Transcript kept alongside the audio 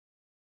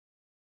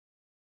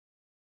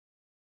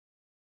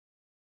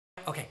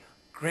Okay,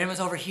 Grandma's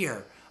over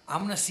here.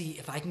 I'm gonna see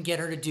if I can get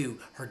her to do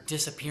her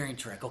disappearing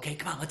trick. Okay,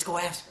 come on, let's go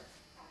ask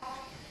her.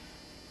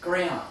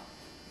 Grandma,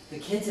 the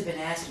kids have been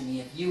asking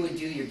me if you would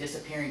do your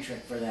disappearing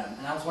trick for them,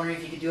 and I was wondering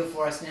if you could do it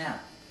for us now.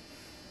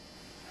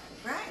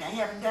 Right, I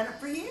haven't done it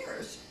for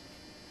years.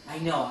 I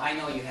know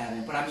you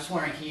haven't, but I'm just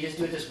wondering, can you just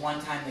do it this one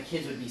time? The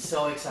kids would be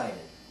so excited.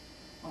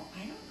 Oh, I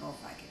don't know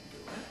if I can do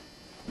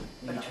it,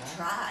 Will but you I'll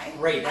try.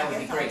 Great, that I would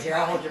be guess great. Here,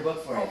 I'll hold your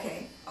book for you.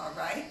 Okay, all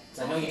right.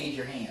 So I know you need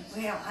your hands.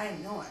 Well, I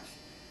know it.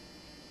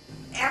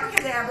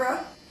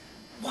 Abracadabra.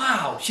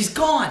 Wow, she's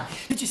gone.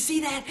 Did you see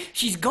that?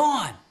 She's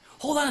gone.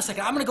 Hold on a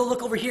second. I'm gonna go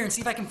look over here and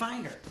see if I can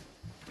find her.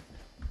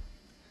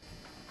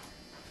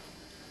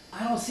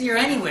 I don't see her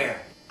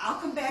anywhere. I'll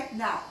come back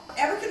now.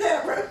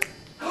 Abracadabra.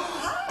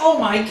 Oh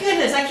my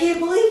goodness, I can't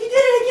believe you did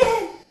it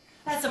again.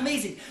 That's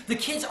amazing. The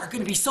kids are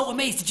gonna be so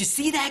amazed. Did you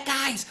see that,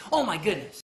 guys? Oh my goodness.